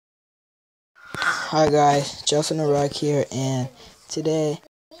Hi guys, Justin Rock here, and today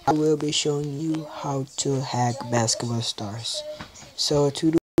I will be showing you how to hack Basketball Stars. So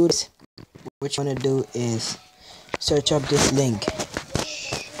to do this, what you want to do is search up this link.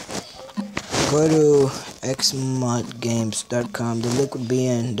 Go to xmodgames.com. The link will be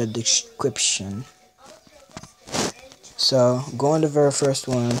in the description. So go on the very first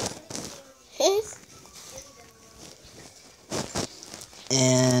one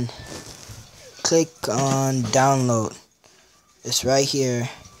and click on download. It's right here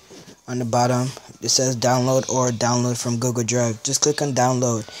on the bottom. It says download or download from Google Drive. Just click on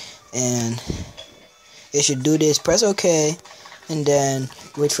download and it should do this. Press OK and then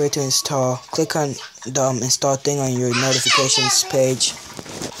wait for it to install. Click on the install thing on your notifications page,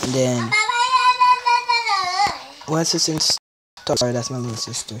 and then once it's installed, sorry, that's my little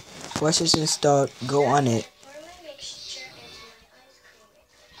sister. Once it's installed, go on it.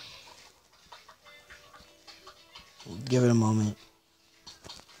 Give it a moment.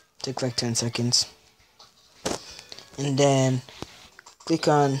 Take like 10 seconds. And then click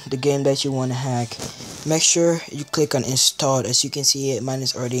on the game that you want to hack. Make sure you click on installed. As you can see, mine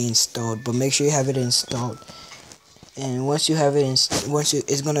is already installed, but make sure you have it installed. And once you have it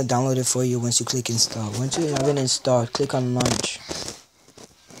it's gonna download it for you once you click install. Once you have it installed, click on launch.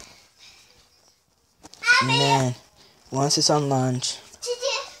 And then once it's on launch,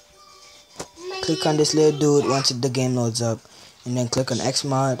 click on this little dude once the game loads up, and then click on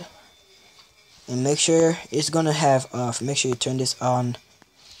Xmod. And make sure it's gonna have off. Make sure you turn this on.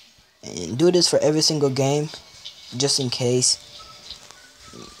 And do this for every single game, just in case.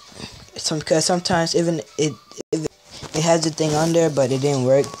 Because sometimes even it has the thing on there, but it didn't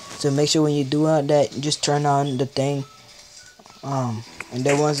work. So make sure when you do that, just turn on the thing. And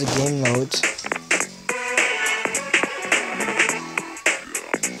then once the game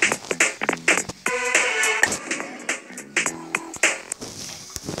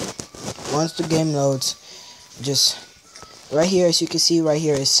loads, just right here, as you can see right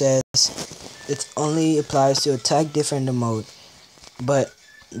here, it says it only applies to attack defender mode. But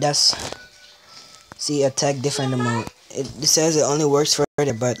that's attack defender mode. It says it only works for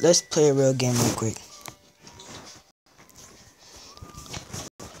it, but let's play a real game real quick.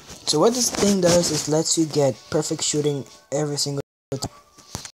 So what this thing does is lets you get perfect shooting every single time.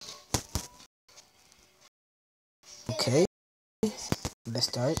 Okay, let's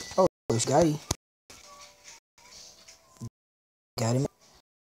start. Oh, got him. Got him.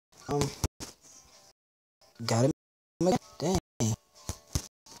 Got him. Dang.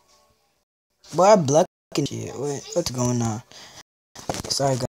 Boy, I blocking shit. What's going on?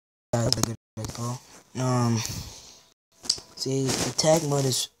 Sorry, guys. See, attack mode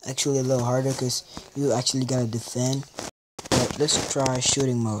is actually a little harder because you actually gotta defend. But let's try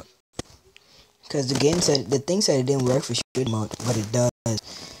shooting mode. Because the thing said it didn't work for shooting mode, but it does.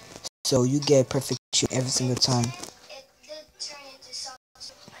 So you get perfect shooting every single time.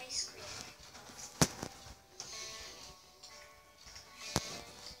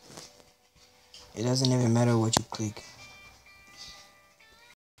 It doesn't even matter what you click.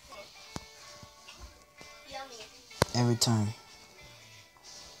 Every time.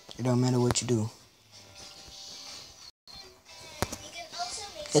 It don't matter what you do.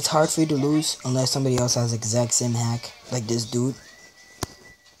 It's hard for you to lose unless somebody else has the exact same hack. Like this dude.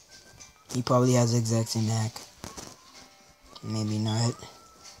 He probably has the exact same hack. Maybe not.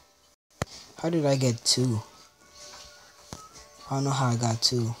 How did I get 2? I don't know how I got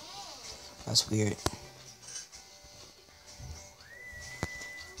 2. That's weird.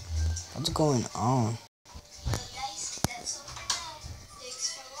 What's going on?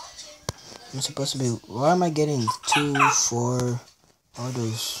 I'm supposed to be... Why am I getting 2, 4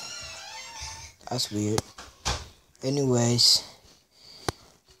 orders? That's weird. Anyways,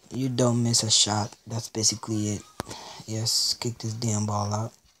 you don't miss a shot. That's basically it. Yes, kick this damn ball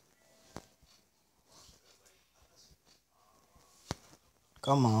out.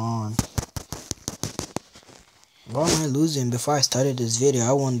 Come on. Why am I losing? Before I started this video,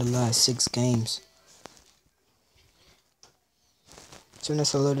 I won the last 6 games. As soon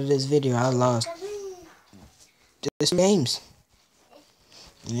as I loaded this video, I lost just games.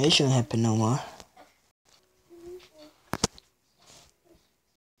 And it shouldn't happen no more.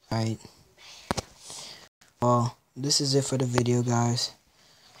 Alright. Well, this is it for the video, guys.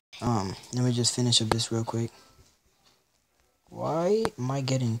 Let me just finish up this real quick. Why am I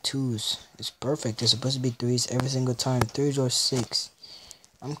getting 2s? It's perfect. It's supposed to be 3s every single time. 3s or 6.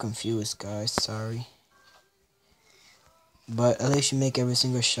 I'm confused, guys. Sorry. But at least you make every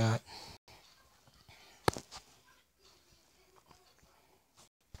single shot.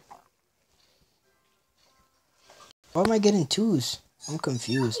 Why am I getting twos? I'm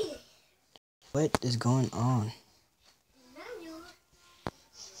confused. What is going on?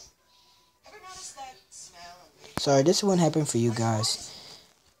 Sorry, this won't happen for you guys.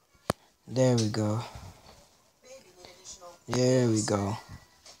 There we go. There we go.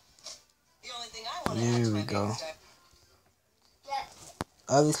 There we go.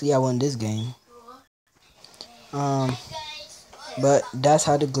 Obviously, I won this game. But that's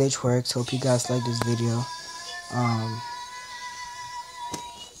how the glitch works. Hope you guys like this video.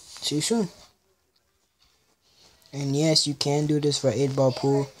 See you soon. And yes, you can do this for 8-ball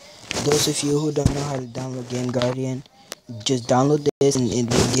pool. Those of you who don't know how to download Game Guardian, just download this and it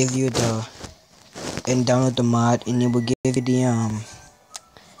will give you and download the mod, and it will give you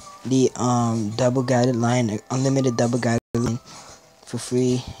the double guided line, unlimited double guided line for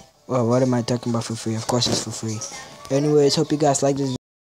free. Well, what am I talking about for free? Of course it's for free. Anyways, hope you guys like this video.